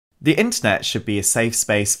The internet should be a safe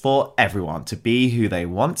space for everyone to be who they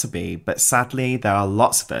want to be, but sadly, there are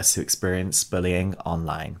lots of us who experience bullying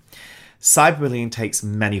online. Cyberbullying takes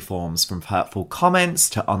many forms, from hurtful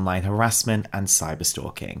comments to online harassment and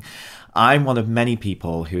cyberstalking. I'm one of many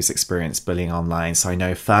people who has experienced bullying online, so I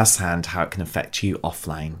know firsthand how it can affect you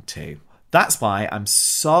offline too. That's why I'm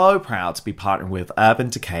so proud to be partnering with Urban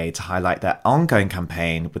Decay to highlight their ongoing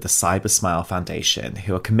campaign with the Cyber Smile Foundation,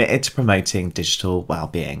 who are committed to promoting digital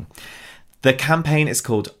well-being. The campaign is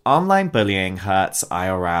called Online Bullying Hurts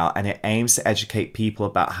IRL, and it aims to educate people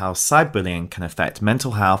about how cyberbullying can affect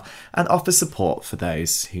mental health and offer support for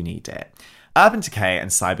those who need it. Urban Decay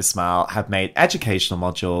and Cybersmile have made educational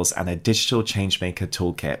modules and a digital changemaker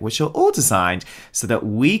toolkit, which are all designed so that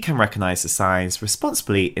we can recognise the signs,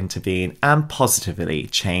 responsibly intervene, and positively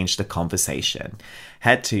change the conversation.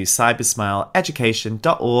 Head to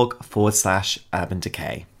cybersmileeducation.org/Urban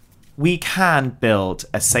Decay. We can build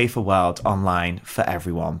a safer world online for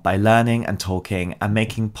everyone by learning and talking and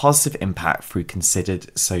making positive impact through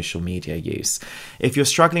considered social media use. If you're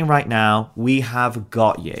struggling right now, we have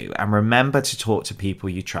got you. And remember to talk to people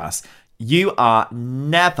you trust. You are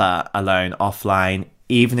never alone offline,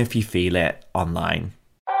 even if you feel it online.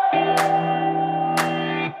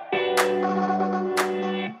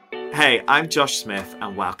 Hey, I'm Josh Smith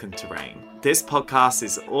and welcome to Rain. This podcast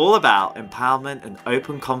is all about empowerment and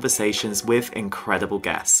open conversations with incredible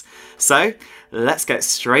guests. So let's get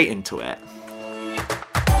straight into it.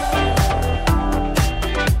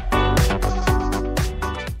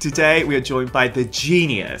 Today we are joined by the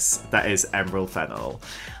genius that is Emerald Fennell.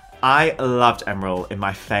 I loved Emerald in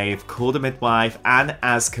my fave Call the Midwife and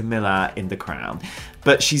as Camilla in The Crown.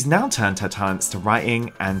 But she's now turned her talents to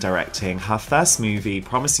writing and directing. Her first movie,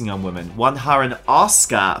 Promising Young Woman, won her an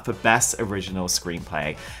Oscar for Best Original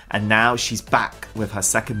Screenplay. And now she's back with her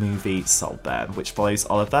second movie, Saltburn, which follows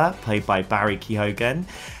Oliver, played by Barry Keoghan,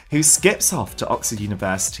 who skips off to Oxford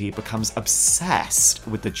University, becomes obsessed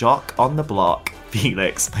with the jock on the block,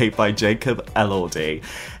 Felix, played by Jacob Elordi.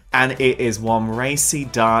 And it is one racy,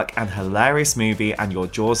 dark, and hilarious movie, and your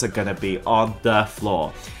jaws are gonna be on the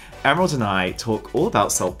floor. Emerald and I talk all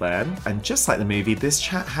about Saltburn, and just like the movie, this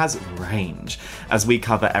chat has range, as we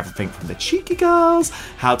cover everything from the cheeky girls,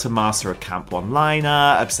 how to master a camp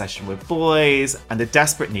one-liner, obsession with boys, and the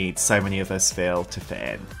desperate need so many of us feel to fit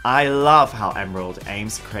in. I love how Emerald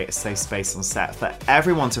aims to create a safe space on set for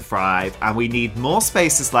everyone to thrive, and we need more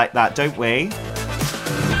spaces like that, don't we?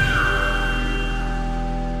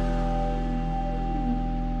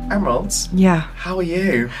 Emerald? Yeah. How are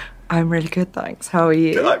you? I'm really good, thanks. How are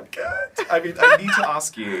you? I'm good. I mean, I need to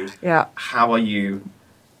ask you, Yeah. how are you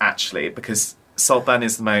actually? Because Saltburn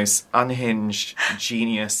is the most unhinged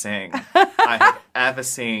genius thing I have ever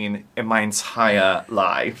seen in my entire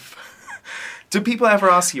life. Do people ever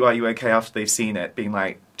ask you, are you okay after they've seen it? Being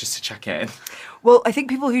like, just to check in? Well, I think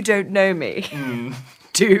people who don't know me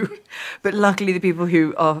do. But luckily the people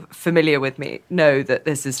who are familiar with me know that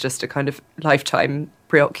this is just a kind of lifetime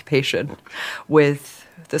preoccupation with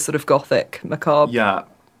the sort of gothic, macabre. Yeah.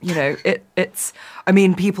 You know, it's... I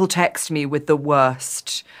mean, people text me with the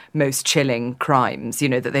worst, most chilling crimes, you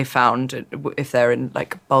know, that they found. If they're in,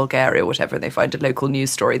 like, Bulgaria or whatever, and they find a local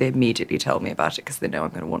news story, they immediately tell me about it because they know I'm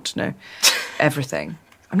going to want to know everything.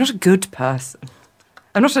 I'm not a good person.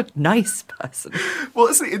 I'm not a nice person.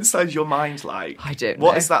 What is the inside of your mind like? I don't know.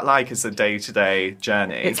 What is that like as a day-to-day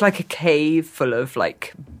journey? It's like a cave full of,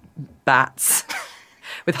 like, bats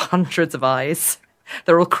with hundreds of eyes.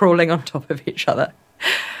 They're all crawling on top of each other.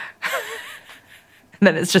 And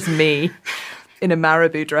then it's just me in a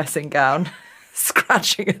marabou dressing gown,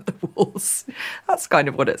 scratching at the walls. That's kind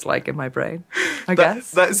of what it's like in my brain, I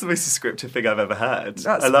guess. That is the most descriptive thing I've ever heard.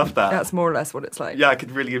 I love that. That's more or less what it's like. Yeah, I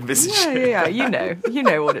could really envisage it. Yeah, you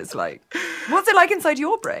know what it's like. What's it like inside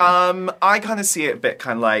your brain? I kind of see it a bit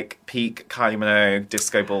kind of like peak Kylie Minogue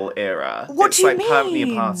disco ball era. What do you mean? It's like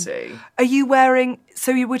permanently a party. Are you wearing...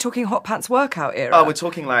 So we're talking hot pants workout era? Oh, we're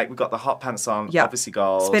talking like, we've got the hot pants on, obviously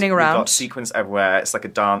gold. Spinning around. We've got sequins everywhere. It's like a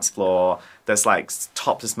dance floor. There's like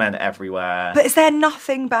topless men everywhere. But is there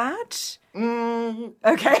nothing bad?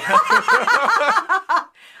 Okay.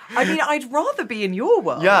 I mean, I'd rather be in your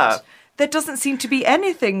world. Yeah. There doesn't seem to be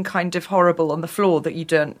anything kind of horrible on the floor that you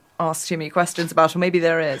don't ask too many questions about, or maybe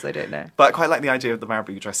there is, I don't know. But I quite like the idea of the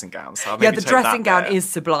marabou dressing gown. So the dressing gown is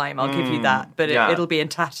sublime, I'll give you that, but it'll be in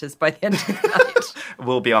tatters by the end of the night.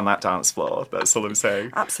 We'll be on that dance floor, that's all I'm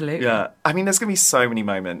saying. Absolutely. Yeah. I mean, there's going to be so many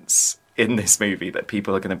moments in this movie that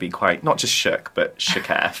people are going to be quite, not just shook, but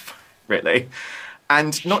shook-eff, really.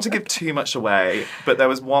 And not to give too much away, but there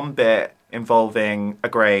was one bit involving a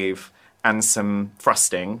grave and some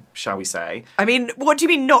thrusting, shall we say. I mean, what do you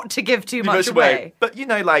mean not to give too much away? But, you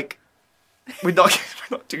know, like, we're not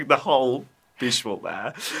doing the whole visual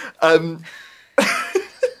there.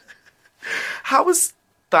 How was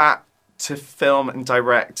that to film and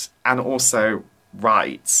direct and also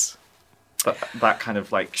write that kind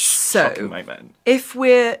of, like, shocking moment? If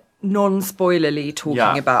we're non-spoilerly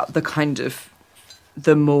talking about the kind of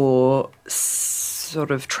the more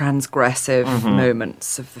sort of transgressive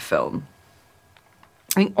moments of the film,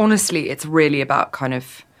 I think honestly it's really about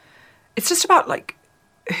it's just about like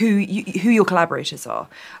who your collaborators are.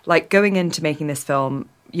 Like going into making this film,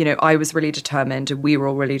 you know, I was really determined and we were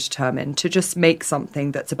all really determined to just make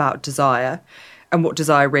something that's about desire and what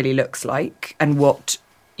desire really looks like and what,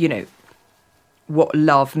 you know, what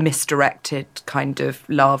love, misdirected kind of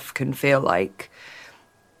love can feel like.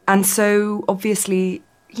 And so obviously,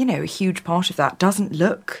 you know, a huge part of that doesn't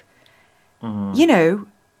look, you know,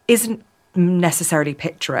 isn't necessarily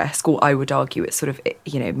picturesque, or I would argue it sort of,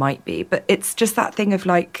 you know, might be, but it's just that thing of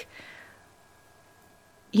like,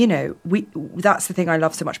 you know, that's the thing I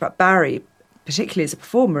love so much about Barry, particularly as a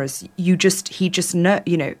performer, is he just know,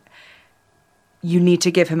 you know, you need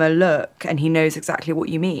to give him a look and he knows exactly what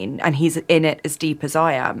you mean, and he's in it as deep as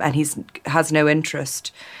I am, and has no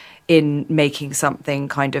interest in making something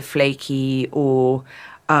kind of flaky or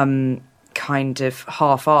kind of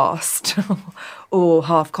half-assed or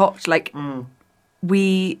half-cocked. Like,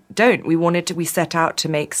 we set out to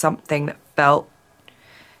make something that felt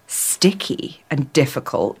sticky and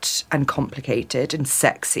difficult and complicated and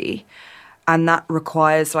sexy, and that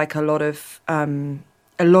requires like a lot of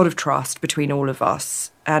trust between all of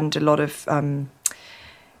us and a lot of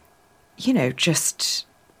you know, just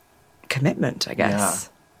commitment, I guess. Yeah.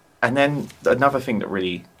 And then another thing that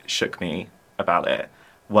really shook me about it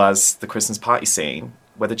was the Christmas party scene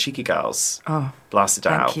where the Cheeky Girls blasted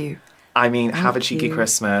out. Thank you. I mean, Have a Cheeky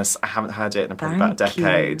Christmas. I haven't heard it in probably about a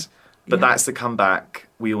decade. But that's the comeback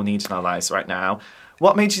we all need in our lives right now.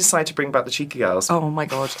 What made you decide to bring back the Cheeky Girls? Oh, my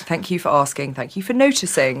God. Thank you for asking. Thank you for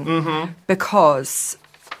noticing. Because,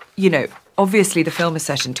 you know, obviously the film is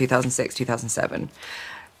set in 2006, 2007.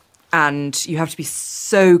 And you have to be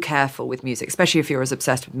so careful with music, especially if you're as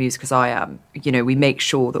obsessed with music as I am. You know, we make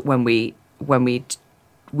sure that when we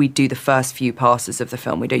do the first few passes of the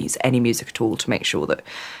film, we don't use any music at all to make sure that,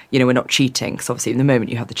 you know, we're not cheating. Because obviously, the moment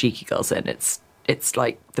you have the Cheeky Girls in, it's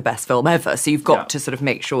like the best film ever. So you've got to sort of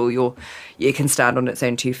make sure it can stand on its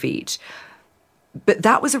own 2 feet. But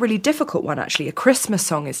that was a really difficult one, actually. A Christmas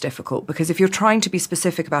song is difficult because if you're trying to be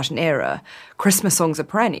specific about an era, Christmas songs are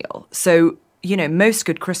perennial. So, you know, most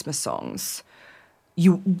good Christmas songs,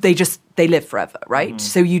 they live forever, right?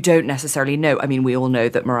 So you don't necessarily know. I mean, we all know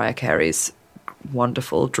that Mariah Carey's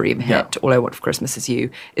wonderful dream hit, All I Want for Christmas Is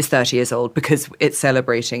You, is 30 years old because it's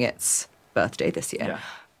celebrating its birthday this year.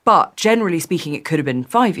 But generally speaking, it could have been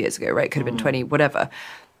 5 years ago, right? It could have been 20, whatever.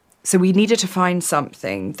 So we needed to find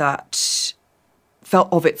something that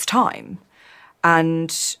felt of its time.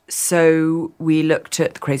 And so we looked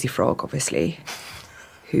at the Crazy Frog, obviously,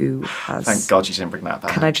 who has... Thank God you didn't bring that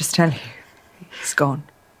back. Can I just tell you? He's gone.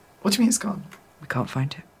 What do you mean he's gone? We can't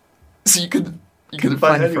find him. So you couldn't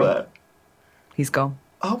find him anywhere? He's gone.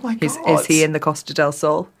 Oh my God. Is he in the Costa del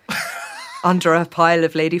Sol? Under a pile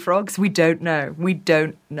of lady frogs? We don't know. We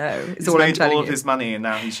don't know. He's made all of his money and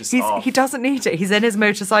now he's just off. He doesn't need it. He's in his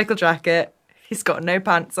motorcycle jacket. He's got no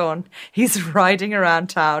pants on. He's riding around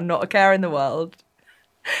town, not a care in the world.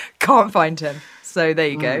 Can't find him. So there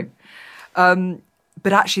you go.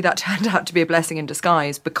 But actually that turned out to be a blessing in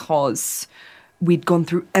disguise because we'd gone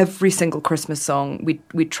through every single Christmas song.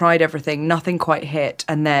 We'd tried everything. Nothing quite hit.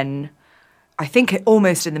 And then I think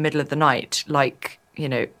almost in the middle of the night, like, you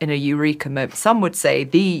know, in a eureka moment. Some would say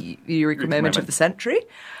the eureka moment of the century.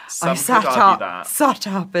 I sat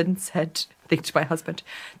up and said, think to my husband,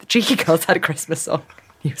 the Cheeky Girls had a Christmas song.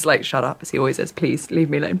 He was like, shut up, as he always says, please leave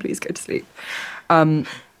me alone, please go to sleep. And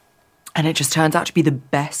it just turns out to be the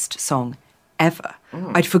best song ever.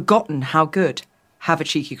 I'd forgotten how good Have a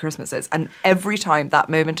Cheeky Christmas is. And every time that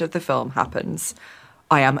moment of the film happens,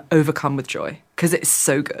 I am overcome with joy because it's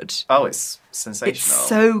so good. Oh, it's sensational. It's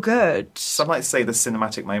so good. Some might say the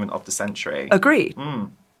cinematic moment of the century. Agreed.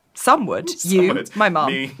 Some would. My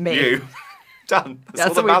mum, me. You. Done.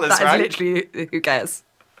 That's all that matters, that right? Is literally, who cares?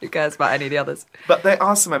 Who cares about any of the others? But there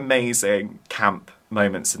are some amazing camp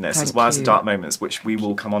moments in this, as well as the dark moments, which we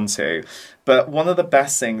will come on to. But one of the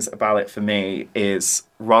best things about it for me is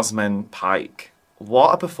Rosamund Pike.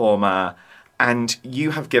 What a performer. And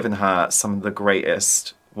you have given her some of the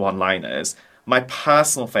greatest one-liners. My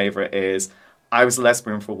personal favourite is, I was a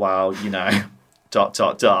lesbian for a while, you know, ... But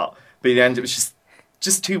in the end, it was just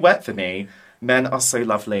just too wet for me. Men are so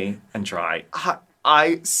lovely and dry.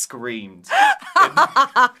 I screamed.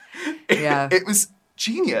 Yeah. It was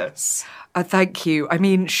genius. Thank you. I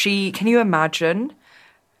mean, can you imagine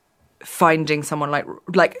finding someone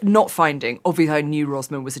like not finding, obviously I knew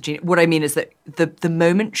Rosamund was a genius. What I mean is that the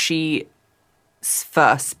moment she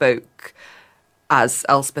first spoke as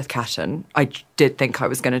Elspeth Catton, I did think I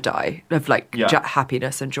was going to die of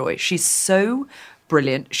happiness and joy. She's so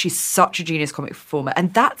brilliant. She's such a genius comic performer.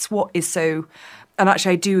 And that's what is so, and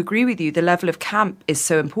actually I do agree with you, the level of camp is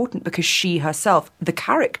so important because she herself, the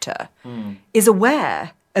character, is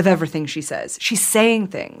aware of everything she says. She's saying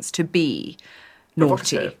things to be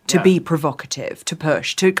naughty, to be provocative, to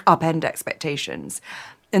push, to upend expectations.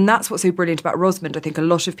 And that's what's so brilliant about Rosamund. I think a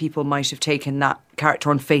lot of people might have taken that character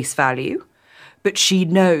on face value, but she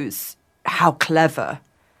knows how clever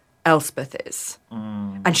Elspeth is.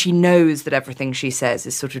 And she knows that everything she says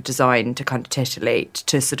is sort of designed to kind of titillate,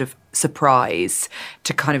 to sort of surprise,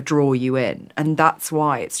 to kind of draw you in. And that's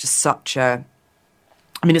why it's just such a,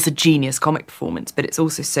 I mean, it's a genius comic performance, but it's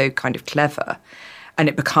also so kind of clever. And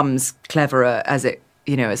it becomes cleverer as it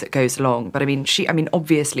goes along. But I mean,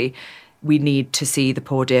 obviously we need to see the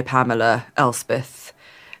poor dear Pamela Elspeth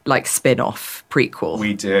spin-off prequel.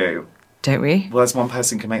 We do. Don't we? Well, there's one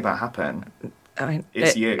person who can make that happen.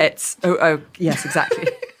 It's you. Oh, yes, exactly.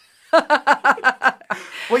 What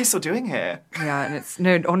are you still doing here? Yeah,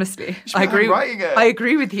 and honestly, I agree. Writing it. I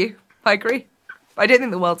agree with you. I agree. I don't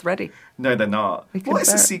think the world's ready. No, they're not. What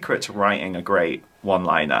is the secret to writing a great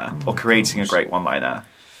one-liner or creating a great one-liner?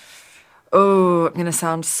 Oh, I'm going to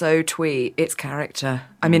sound so twee. It's character.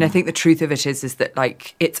 I mean, I think the truth of it is that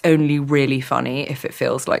it's only really funny if it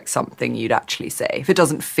feels like something you'd actually say. If it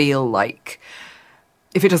doesn't feel like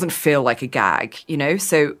a gag,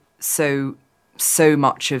 so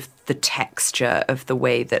much of the texture of the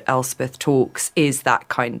way that Elspeth talks is that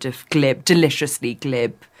kind of glib, deliciously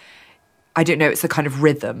glib. I don't know, it's the kind of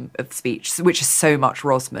rhythm of speech, which is so much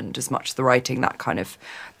Rosamund, as much the writing, that kind of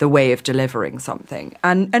the way of delivering something.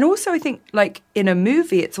 And also I think in a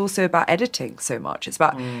movie, it's also about editing so much. It's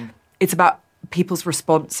about people's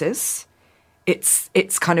responses.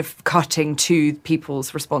 It's kind of cutting to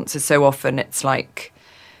people's responses. So often it's the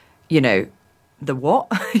what?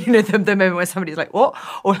 The moment where somebody's like, what?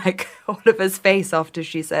 Or Oliver's face after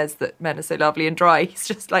she says that men are so lovely and dry. He's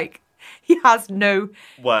just he has no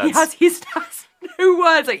words. He has no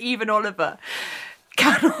words. Even Oliver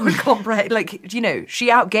cannot comprehend. She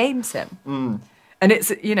outgames him. And it's,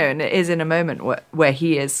 and it is in a moment where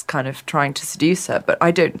he is kind of trying to seduce her. But I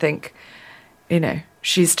don't think,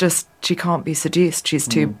 she can't be seduced. She's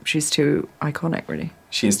too iconic, really.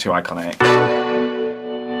 She is too iconic.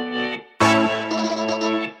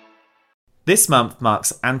 This month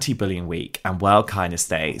marks Anti-Bullying Week and World Kindness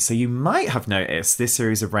Day, so you might have noticed this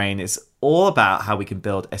series of Rain is all about how we can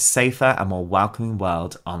build a safer and more welcoming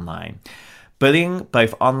world online. Bullying,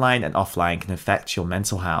 both online and offline, can affect your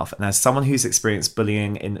mental health, and as someone who's experienced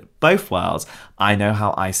bullying in both worlds, I know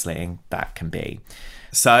how isolating that can be.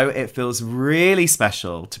 So it feels really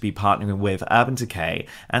special to be partnering with Urban Decay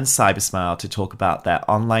and Cybersmile to talk about their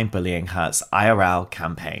Online Bullying Hurts IRL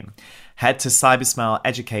campaign. Head to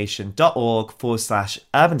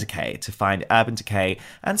cybersmileeducation.org/Urban Decay to find Urban Decay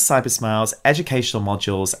and Cybersmile's educational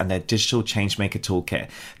modules and their digital changemaker toolkit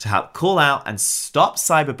to help call out and stop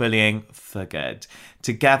cyberbullying for good.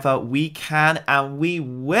 Together, we can and we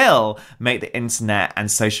will make the internet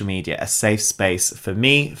and social media a safe space for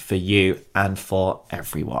me, for you, and for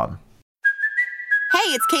everyone.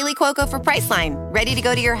 Hey, it's Kaylee Cuoco for Priceline. Ready to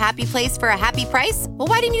go to your happy place for a happy price? Well,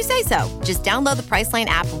 why didn't you say so? Just download the Priceline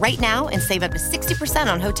app right now and save up to 60%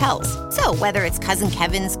 on hotels. So whether it's Cousin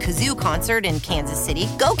Kevin's Kazoo Concert in Kansas City,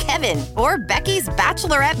 go Kevin, or Becky's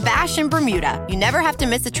Bachelorette Bash in Bermuda, you never have to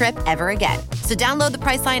miss a trip ever again. So download the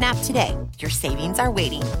Priceline app today. Your savings are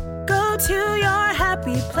waiting. Go to your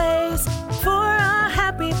happy place for a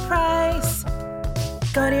happy price.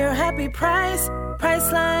 Go to your happy price,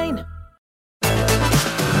 Priceline.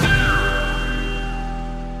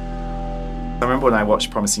 I remember when I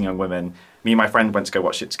watched Promising Young Women, me and my friend went to go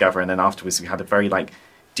watch it together, and then afterwards we had a very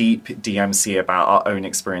deep DMC about our own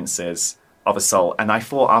experiences of assault. And I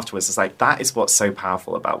thought afterwards, it's that is what's so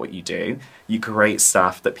powerful about what you do. You create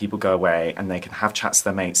stuff that people go away and they can have chats with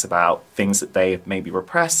their mates about things that they maybe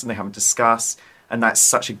repressed and they haven't discussed. And that's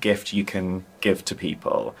such a gift you can give to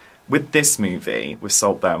people. With this movie, with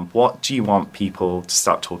Saltburn, what do you want people to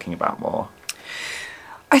start talking about more?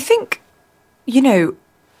 I think,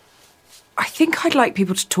 I'd like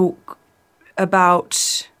people to talk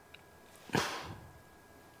about...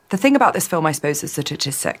 The thing about this film, I suppose, is that it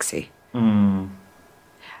is sexy.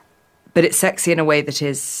 but it's sexy in a way that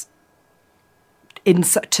is,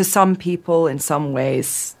 to some people, in some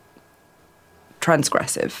ways,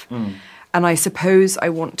 transgressive. And I suppose I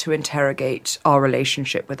want to interrogate our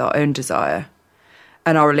relationship with our own desire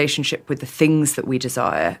and our relationship with the things that we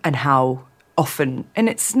desire, and how often, and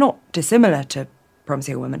it's not dissimilar to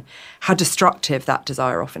Promising Young Woman, how destructive that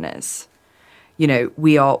desire often is. You know,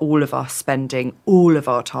 we are, all of us, spending all of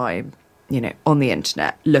our time, you know, on the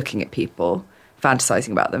internet, looking at people,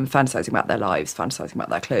 fantasizing about them, fantasizing about their lives, fantasizing about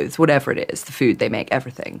their clothes, whatever it is, the food they make,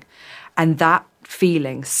 everything. And that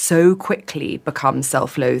feeling so quickly becomes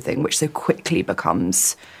self-loathing, which so quickly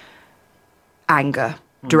becomes anger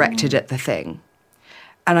directed at the thing.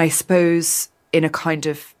 And I suppose in a kind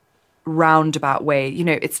of roundabout way, you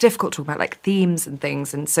know, it's difficult to talk about like themes and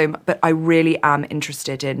things, and so, but I really am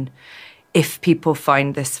interested in if people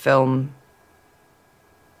find this film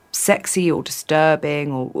sexy or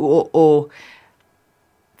disturbing or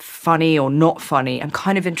funny or not funny. I'm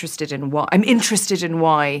kind of interested in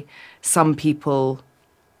why some people,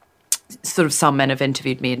 sort of some men have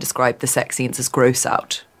interviewed me and described the sex scenes as gross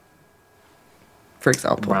out, for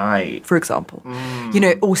example. Right. For example. You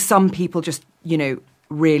know, or some people just, you know,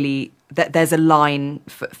 really, that there's a line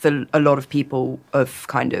for a lot of people of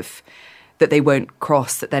kind of, that they won't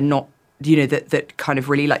cross, that they're not, you know, that kind of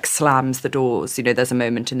really like slams the doors. You know, there's a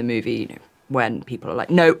moment in the movie, you know, when people are like,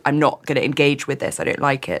 no, I'm not going to engage with this. I don't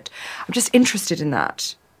like it. I'm just interested in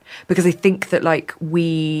that because I think that like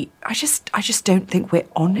I just don't think we're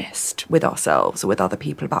honest with ourselves or with other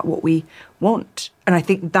people about what we want. And I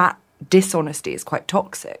think that dishonesty is quite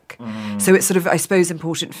toxic. So it's sort of, I suppose,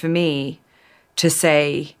 important for me to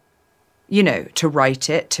say, you know, to write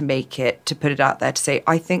it, to make it, to put it out there, to say,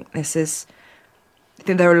 I think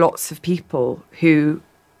there are lots of people who,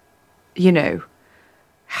 you know,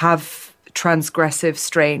 have transgressive,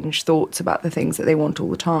 strange thoughts about the things that they want all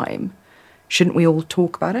the time. Shouldn't we all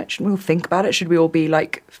talk about it? Shouldn't we all think about it? Should we all be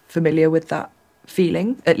like familiar with that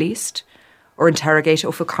feeling at least, or interrogate it,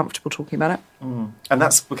 or feel comfortable talking about it? And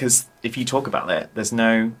that's because if you talk about it,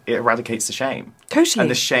 it eradicates the shame. Totally. And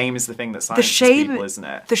the shame is the thing that silences people, isn't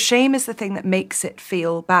it? The shame is the thing that makes it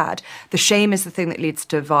feel bad. The shame is the thing that leads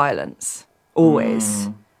to violence. Always.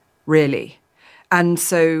 Really. And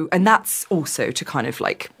so, and that's also to kind of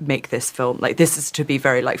like make this film, like this is to be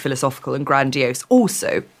very like philosophical and grandiose.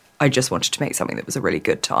 Also, I just wanted to make something that was a really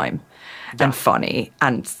good time and funny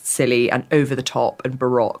and silly and over the top and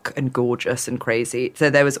baroque and gorgeous and crazy. So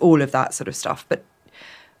there was all of that sort of stuff. But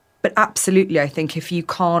absolutely, I think if you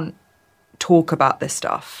can't talk about this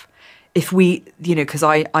stuff, if we, you know, because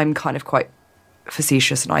I'm kind of quite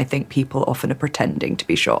facetious and I think people often are pretending to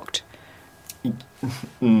be shocked.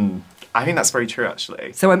 I think that's very true,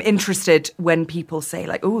 actually. So I'm interested when people say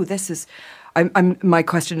like, oh, this is, my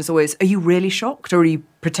question is always, are you really shocked, or are you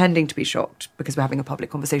pretending to be shocked because we're having a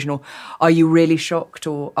public conversation, or are you really shocked,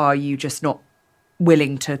 or are you just not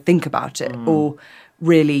willing to think about it? Or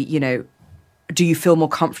really, you know, do you feel more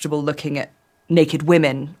comfortable looking at naked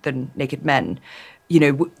women than naked men? You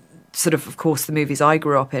know, sort of course, the movies I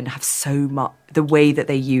grew up in have so much, the way that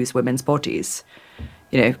they use women's bodies,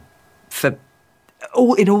 you know,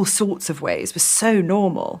 in all sorts of ways was so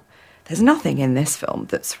normal. There's nothing in this film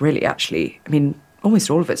that's really actually, I mean, almost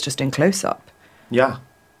all of it's just in close-up. Yeah.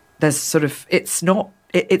 There's sort of, it's not,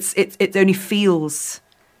 it only feels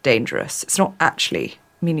dangerous. It's not actually,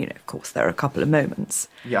 I mean, you know, of course, there are a couple of moments.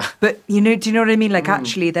 Yeah. But, you know, do you know what I mean? Like,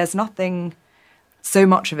 actually, there's nothing, so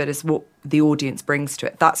much of it is what the audience brings to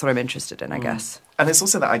it. That's what I'm interested in, I guess. And it's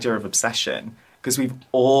also that idea of obsession, because we've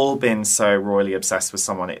all been so royally obsessed with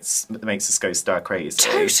someone, it makes us go stir crazy.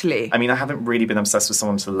 Totally. I mean, I haven't really been obsessed with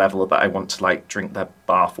someone to the level that I want to, like, drink their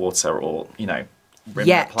bath water or, you know, rim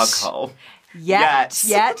their plug hole. Yet.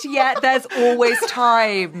 There's always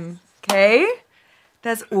time, okay?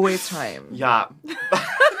 There's always time. Yeah.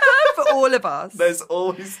 For all of us. There's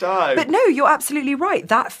always time. But no, you're absolutely right.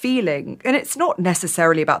 That feeling, and it's not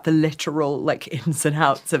necessarily about the literal, like, ins and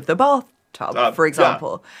outs of the bathtub, for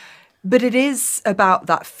example. Yeah. But it is about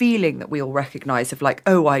that feeling that we all recognise of like,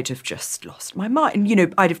 oh, I'd have just lost my mind. You know,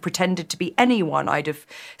 I'd have pretended to be anyone. I'd have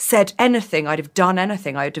said anything. I'd have done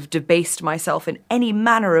anything. I'd have debased myself in any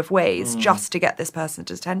manner of ways just to get this person's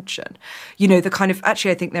attention. You know, the kind of,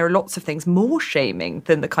 actually, I think there are lots of things more shaming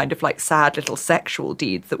than the kind of like sad little sexual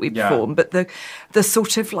deeds that we perform. But the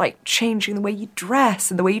sort of like changing the way you dress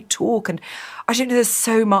and the way you talk. And I don't know, there's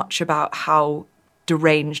so much about how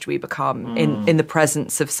deranged we become in the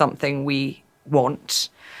presence of something we want,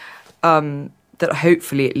 that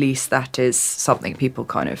hopefully at least that is something people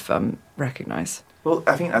kind of recognise. Well,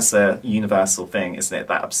 I think that's a universal thing, isn't it?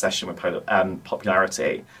 That obsession with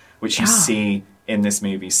popularity, which you see in this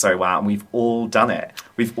movie so well, and we've all done it.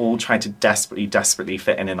 We've all tried to desperately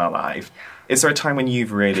fit in our life. Is there a time when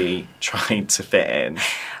you've really tried to fit in?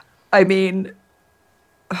 I mean,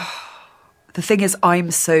 the thing is,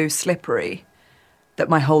 I'm so slippery that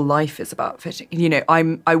my whole life is about fitting. You know,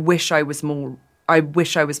 I wish I was more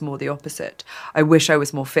the opposite. I wish I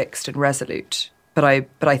was more fixed and resolute. But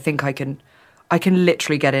I think I can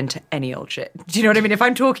literally get into any old shit. Do you know what I mean? If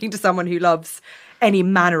I'm talking to someone who loves any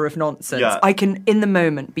manner of nonsense, yeah. I can, in the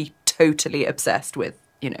moment, be totally obsessed with,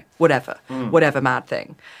 you know, whatever mad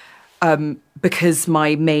thing. Because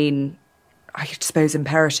my main, I suppose,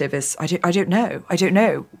 imperative is I don't know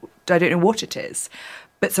what it is.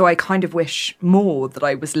 But so I kind of wish more that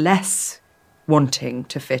I was less wanting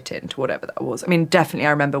to fit into whatever that was. I mean, definitely,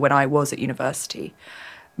 I remember when I was at university,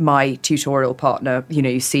 my tutorial partner, you know,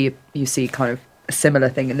 you see kind of a similar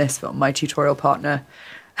thing in this film. My tutorial partner,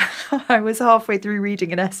 I was halfway through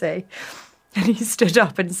reading an essay, and he stood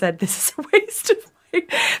up and said, "This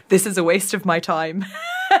is a waste of my time."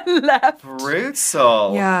 And left.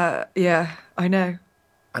 Brutal. Yeah, I know.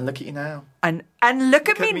 And look at you now. And look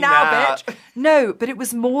at me now, bitch. No, but it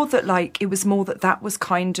was more that that was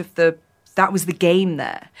kind of that was the game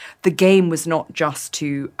there. The game was not just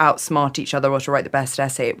to outsmart each other or to write the best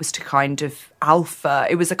essay. It was to kind of alpha.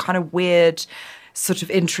 It was a kind of weird, sort of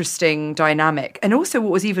interesting dynamic. And also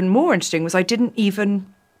what was even more interesting was I didn't even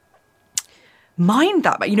mind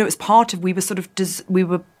that. But, you know, it was part of,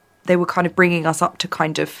 they were kind of bringing us up to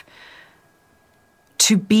kind of,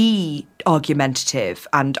 to be argumentative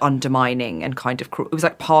and undermining and kind of cruel. It was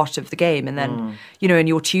like part of the game. And then, you know, and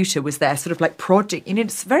your tutor was there sort of like prodding. You know,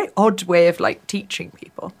 it's a very odd way of like teaching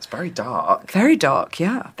people. It's very dark. Very dark,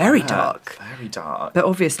 yeah. Very dark. Very dark. But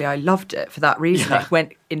obviously I loved it for that reason. Yeah. It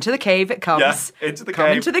went into the cave, it comes. Yeah, into the come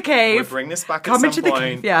cave. into the cave. We'll bring this back come at some into point. The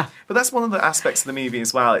cave, yeah. But that's one of the aspects of the movie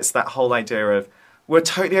as well. It's that whole idea of we're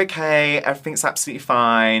totally okay, everything's absolutely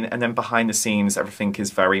fine, and then behind the scenes, everything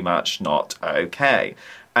is very much not okay.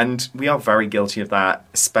 And we are very guilty of that,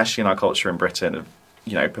 especially in our culture in Britain, of,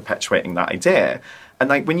 you know, perpetuating that idea. And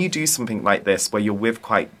like when you do something like this, where you're with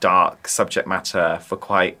quite dark subject matter for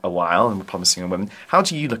quite a while, and we're promising a woman, how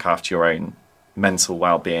do you look after your own mental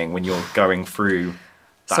well-being when you're going through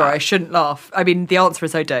that? Sorry, I shouldn't laugh. I mean, the answer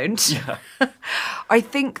is I don't. Yeah. I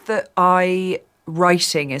think that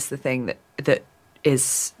writing is the thing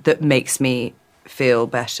that makes me feel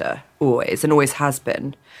better always, and always has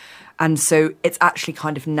been. And so it's actually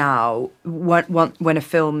kind of now, when a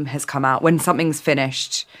film has come out, when something's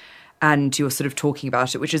finished and you're sort of talking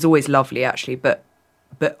about it, which is always lovely actually, but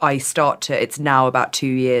it's now about 2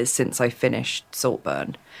 years since I finished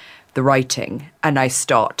Saltburn, the writing, and I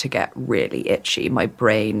start to get really itchy. My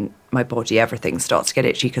brain, my body, everything starts to get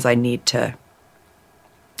itchy because I need to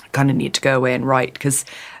go away and write, because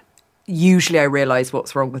usually I realise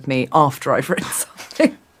what's wrong with me after I've written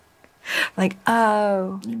something. Like,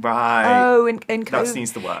 right. In COVID. That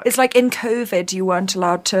seems to work. It's like in COVID, you weren't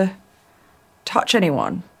allowed to touch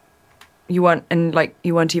anyone. You weren't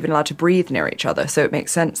even allowed to breathe near each other. So it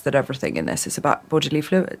makes sense that everything in this is about bodily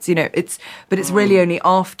fluids. You know, it's really only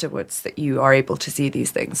afterwards that you are able to see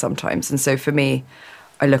these things sometimes. And so for me,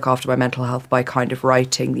 I look after my mental health by kind of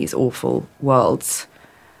writing these awful worlds,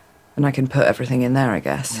 and I can put everything in there, I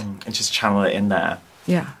guess. And just channel it in there.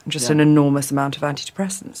 Yeah, just an enormous amount of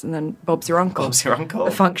antidepressants. And then Bob's your uncle. Bob's your uncle.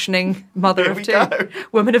 A functioning mother Here of we two. go.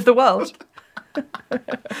 Woman of the world.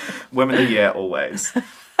 Women of the year, always.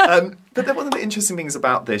 But then one of the interesting things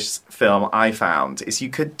about this film I found is you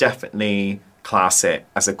could definitely class it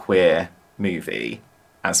as a queer movie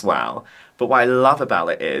as well. But what I love about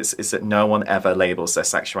it is that no one ever labels their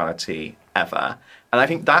sexuality, ever. And I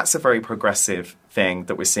think that's a very progressive thing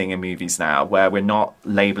that we're seeing in movies now, where we're not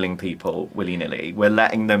labeling people willy-nilly. We're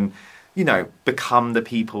letting them, you know, become the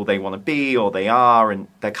people they want to be or they are, and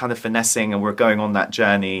they're kind of finessing, and we're going on that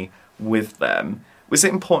journey with them. Was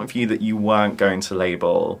it important for you that you weren't going to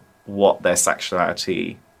label what their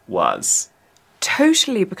sexuality was?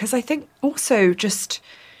 Totally, because I think also just,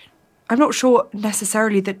 I'm not sure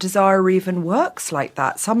necessarily that desire even works like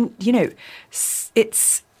that. Some, you know,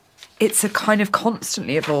 it's a kind of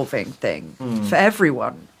constantly evolving thing for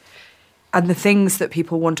everyone. And the things that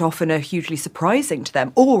people want often are hugely surprising to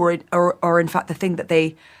them, or in fact the thing that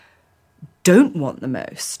they don't want the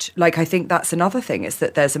most. Like, I think that's another thing, is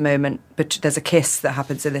that there's a moment, but there's a kiss that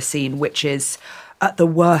happens in the scene, which is at the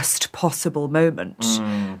worst possible moment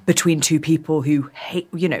between two people who hate,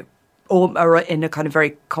 you know, or are in a kind of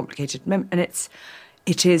very complicated moment. And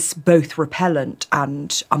it is both repellent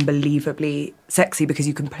and unbelievably sexy, because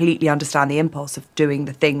you completely understand the impulse of doing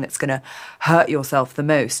the thing that's going to hurt yourself the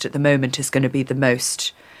most at the moment is going to be the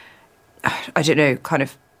most I don't know, kind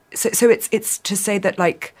of. So it's to say that,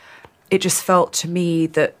 like, it just felt to me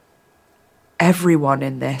that everyone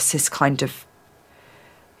in this is kind of,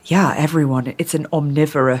 everyone. It's an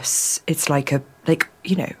omnivorous. It's like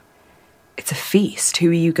it's a feast. Who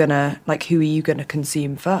are you gonna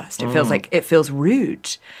consume first? It feels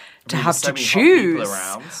rude to have to choose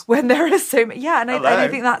when there are so many. Yeah, and I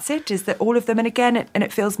think that's it. Is that all of them? And again,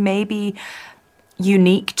 it feels maybe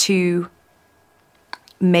unique to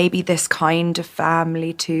maybe this kind of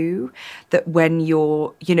family too. That when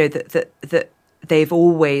you're, that they've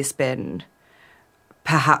always been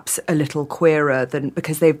perhaps a little queerer than,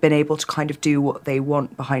 because they've been able to kind of do what they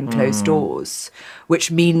want behind closed doors, which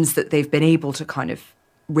means that they've been able to kind of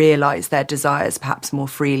realise their desires perhaps more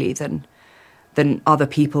freely than other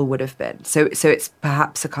people would have been. So it's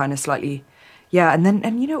perhaps a kind of slightly,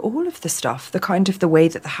 and all of the stuff, the kind of the way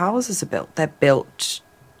that the houses are built, they're built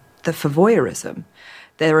for voyeurism.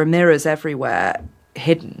 There are mirrors everywhere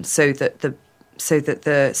hidden so that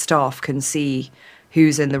the staff can see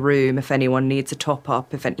who's in the room, if anyone needs a top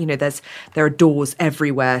up, there are doors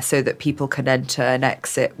everywhere so that people can enter and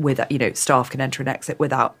exit staff can enter and exit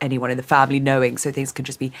without anyone in the family knowing, so things can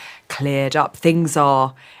just be cleared up.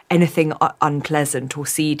 Anything unpleasant or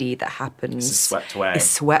seedy that happens is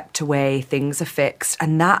swept away, things are fixed.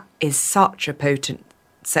 And that is such a potent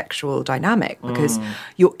sexual dynamic, because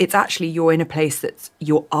you're in a place that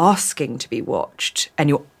you're asking to be watched,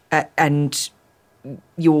 and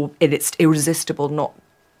it's irresistible not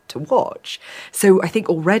to watch. So I think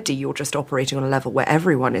already you're just operating on a level where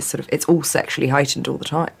everyone is it's all sexually heightened all the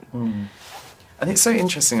time. And it's so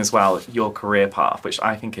interesting as well, your career path, which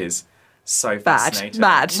I think is so fascinating.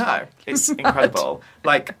 Mad. No, it's incredible.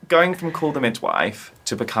 Like, going from Call the Midwife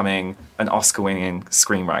to becoming an Oscar-winning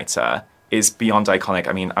screenwriter is beyond iconic.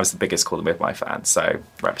 I mean, I was the biggest Call the Midwife fan, so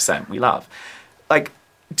represent, we love. Like,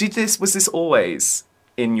 was this always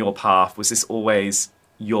in your path? Was this always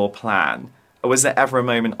your plan? Or was there ever a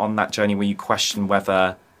moment on that journey where you questioned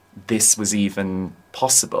whether this was even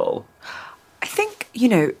possible? I think,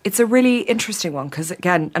 it's a really interesting one, because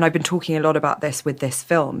again, and I've been talking a lot about this with this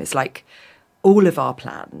film, is like all of our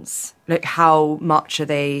plans, like how much are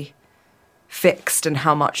they fixed and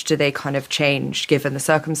how much do they kind of change given the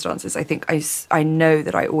circumstances? I think I know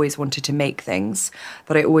that I always wanted to make things,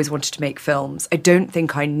 that I always wanted to make films. I don't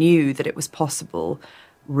think I knew that it was possible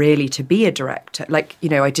really to be a director. Like,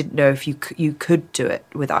 I didn't know if you could do it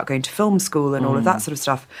without going to film school and all of that sort of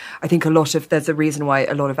stuff. I think there's a reason why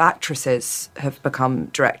a lot of actresses have become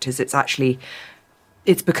directors.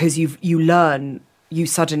 It's because you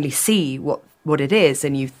suddenly see what it is,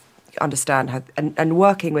 and you understand how, and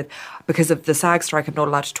working with, because of the SAG strike, I'm not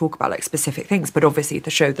allowed to talk about like specific things, but obviously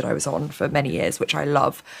the show that I was on for many years, which I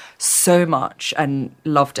love so much and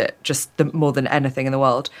loved it just more than anything in the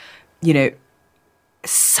world,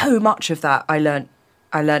 so much of that I learned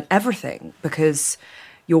everything, because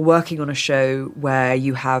you're working on a show where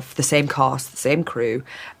you have the same cast, the same crew,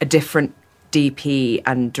 a different DP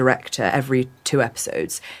and director every 2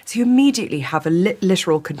 episodes. So you immediately have a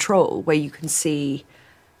literal control where you can see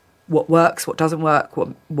what works, what doesn't work,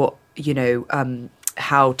 what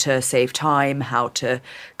how to save time, how to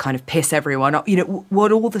kind of piss everyone off,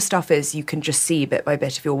 what all the stuff is, you can just see bit by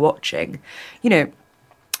bit if you're watching,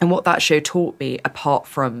 And what that show taught me, apart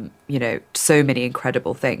from, so many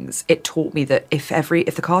incredible things, it taught me that if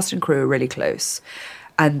the cast and crew are really close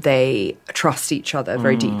and they trust each other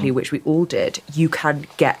very deeply, which we all did, you can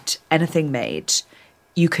get anything made.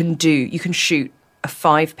 You can shoot a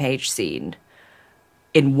 5-page scene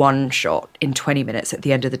in one shot in 20 minutes at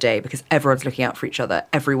the end of the day, because everyone's looking out for each other.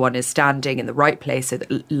 Everyone is standing in the right place so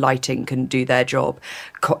that lighting can do their job.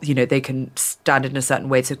 They can stand in a certain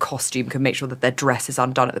way so costume can make sure that their dress is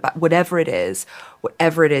undone at the back. Whatever it is,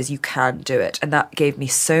 you can do it. And that gave me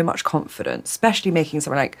so much confidence, especially making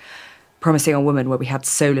something like Promising Young Woman, where we had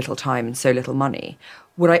so little time and so little money.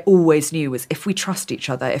 What I always knew was, if we trust each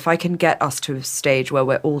other, if I can get us to a stage where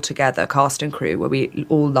we're all together, cast and crew, where we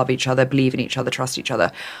all love each other, believe in each other, trust each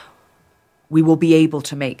other, we will be able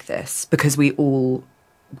to make this, because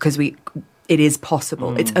it is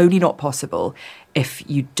possible. It's only not possible if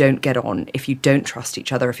you don't get on, if you don't trust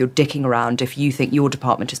each other, if you're dicking around, if you think your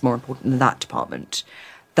department is more important than that department.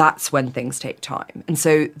 That's when things take time. And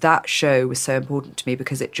so that show was so important to me,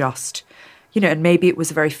 because it just, and maybe it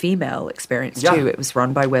was a very female experience too. It was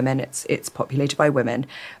run by women. It's populated by women.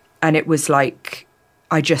 And it was like,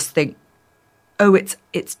 I just think, it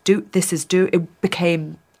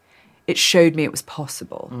showed me it was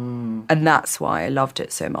possible. And that's why I loved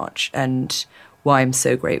it so much, and why I'm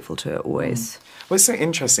so grateful to it always. Well, it's so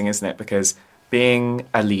interesting, isn't it? Because being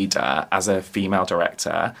a leader as a female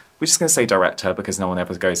director, we're just going to say director because no one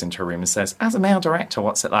ever goes into a room and says, as a male director,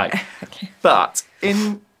 what's it like? But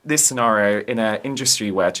in this scenario, in an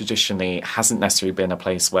industry where traditionally hasn't necessarily been a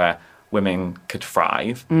place where women could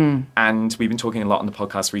thrive, and we've been talking a lot on the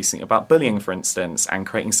podcast recently about bullying, for instance, and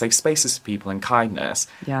creating safe spaces for people and kindness.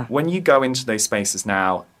 Yeah. When you go into those spaces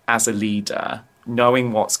now as a leader,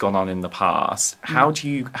 knowing what's gone on in the past, how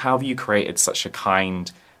have you created such a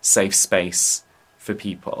kind, safe space for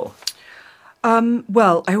people?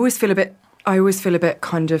 Well, I always feel a bit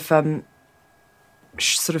kind of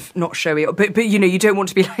sort of not showy, but you know, you don't want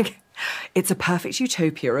to be like, it's a perfect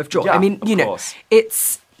utopia of joy. Yeah, I mean, of you know, course.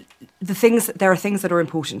 there are things that are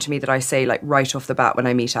important to me that I say like right off the bat when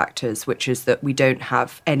I meet actors, which is that we don't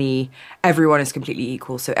have everyone is completely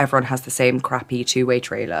equal, so everyone has the same crappy two-way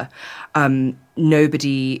trailer.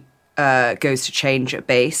 Nobody goes to change at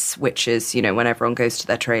base, which is, you know, when everyone goes to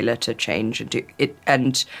their trailer to change and do it.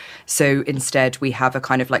 And so instead we have a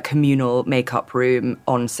kind of like communal makeup room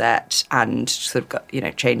on set and sort of, you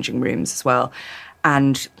know, changing rooms as well.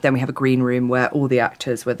 And then we have a green room where all the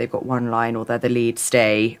actors, where they've got one line or they're the lead,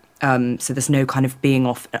 stay. So there's no kind of being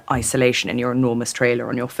off isolation in your enormous trailer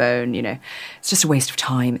on your phone, you know. It's just a waste of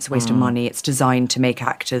time. It's a waste of money. It's designed to make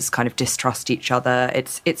actors kind of distrust each other.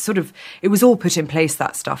 It was all put in place,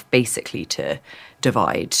 that stuff, basically to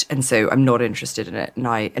divide. And so I'm not interested in it.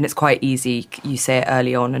 And it's quite easy. You say it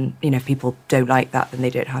early on and, you know, if people don't like that, then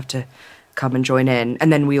they don't have to come and join in.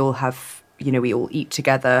 And then we all have, you know, we all eat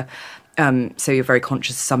together. So you're very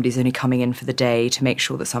conscious somebody's only coming in for the day to make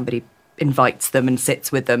sure that somebody invites them and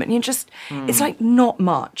sits with them. And it's like not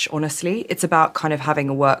much, honestly. It's about kind of having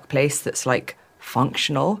a workplace that's like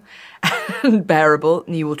functional and bearable,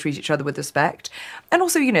 and you will treat each other with respect. And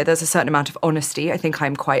also, you know, there's a certain amount of honesty. I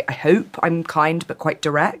hope I'm kind, but quite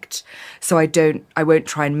direct. So I won't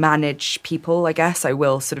try and manage people, I guess. I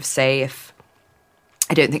will sort of say if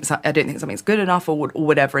I don't think something's good enough or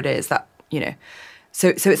whatever it is that, you know. So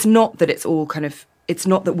it's not that it's all kind of, it's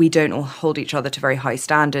not that we don't all hold each other to very high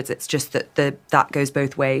standards. It's just that that goes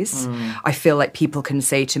both ways. I feel like people can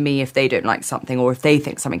say to me if they don't like something or if they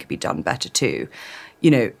think something could be done better too.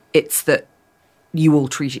 You know, it's that you all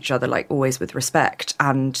treat each other like always with respect,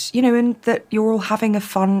 and you know, and that you're all having a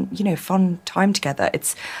fun time together.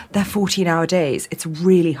 They're 14-hour days. It's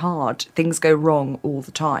really hard. Things go wrong all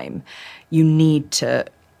the time. You need to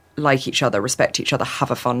like each other, respect each other, have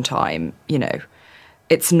a fun time. You know.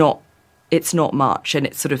 It's not much, and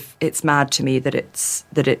it's mad to me that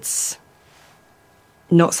it's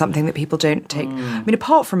not something that people don't take. I mean,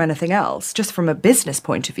 apart from anything else, just from a business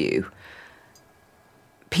point of view,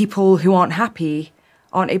 people who aren't happy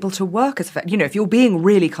aren't able to work as effective. You know, if you're being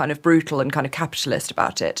really kind of brutal and kind of capitalist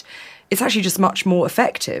about it, it's actually just much more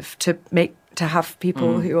effective to have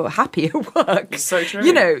people who are happy at work. It's so true.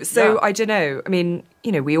 You know, so Yeah. I don't know. I mean,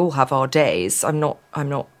 you know, we all have our days. I'm not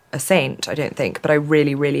a saint, I don't think, but I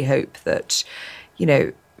really, really hope that, you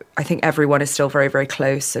know, I think everyone is still very, very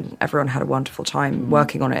close and everyone had a wonderful time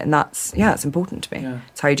working on it. And it's important to me. Yeah.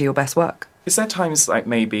 It's how you do your best work. Is there times like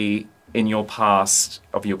maybe in your past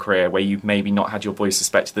of your career where you've maybe not had your voice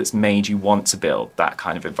respected that's made you want to build that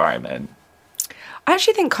kind of environment? I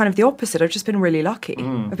actually think kind of the opposite. I've just been really lucky.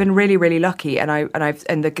 I've been really, really lucky, and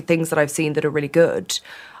the things that I've seen that are really good,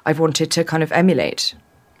 I've wanted to kind of emulate.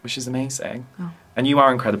 Which is amazing. And you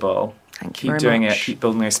are incredible. Thank you Keep very doing much. it, keep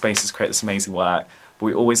building those spaces, create this amazing work. But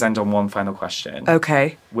we always end on one final question.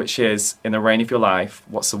 Okay. Which is, in the reign of your life,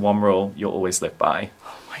 what's the one rule you'll always live by?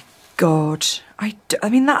 God, I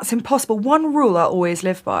mean, that's impossible. One rule I'll always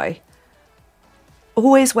live by: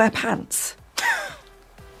 always wear pants.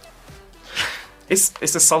 It's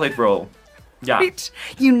a solid rule. Yeah. Right?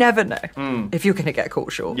 You never know if you're going to get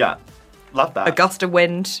caught short. Yeah. Love that. A gust of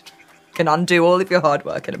wind can undo all of your hard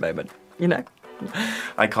work in a moment, you know?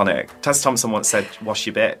 Iconic. Tess Thompson once said, wash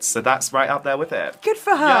your bits. So that's right up there with it. Good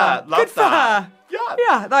for her. Yeah, love Good for that. her. Yeah.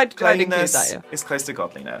 Yeah, I'd include Cleanliness that, yeah. is close to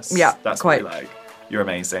godliness. Yeah, That's quite. what we like. You're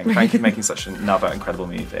amazing. Thank you for making such another incredible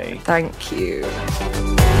movie. Thank you.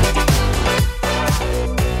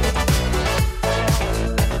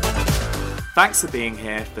 Thanks for being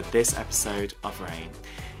here for this episode of Rain.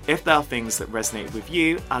 If there are things that resonate with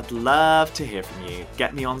you, I'd love to hear from you.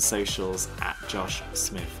 Get me on socials at Josh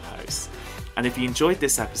Smith Host. And if you enjoyed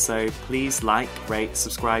this episode, please like, rate,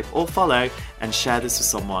 subscribe, or follow, and share this with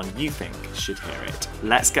someone you think should hear it.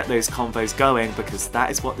 Let's get those convos going, because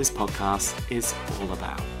that is what this podcast is all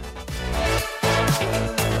about.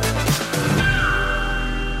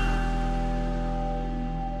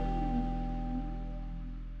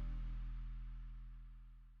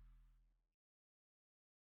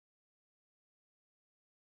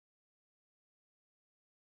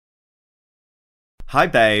 Hi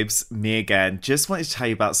babes, me again. Just wanted to tell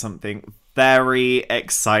you about something very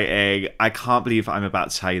exciting. I can't believe I'm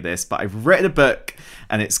about to tell you this, but I've written a book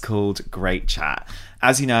and it's called Great Chat.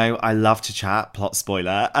 As you know, I love to chat, plot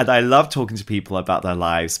spoiler, and I love talking to people about their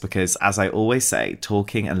lives because, as I always say,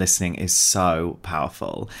 talking and listening is so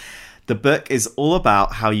powerful. The book is all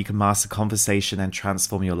about how you can master conversation and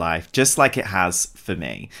transform your life, just like it has for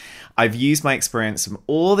me. I've used my experience from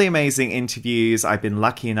all the amazing interviews I've been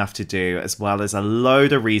lucky enough to do, as well as a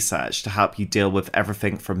load of research to help you deal with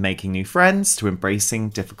everything from making new friends to embracing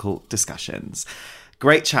difficult discussions.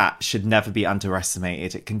 Great Chat should never be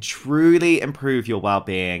underestimated. It can truly improve your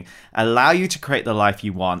well-being, allow you to create the life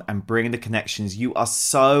you want, and bring the connections you are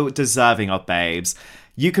so deserving of, babes.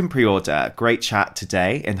 You can pre-order Great Chat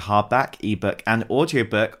today in hardback, ebook, and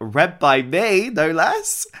audiobook, read by me, no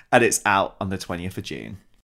less. And it's out on the 20th of June.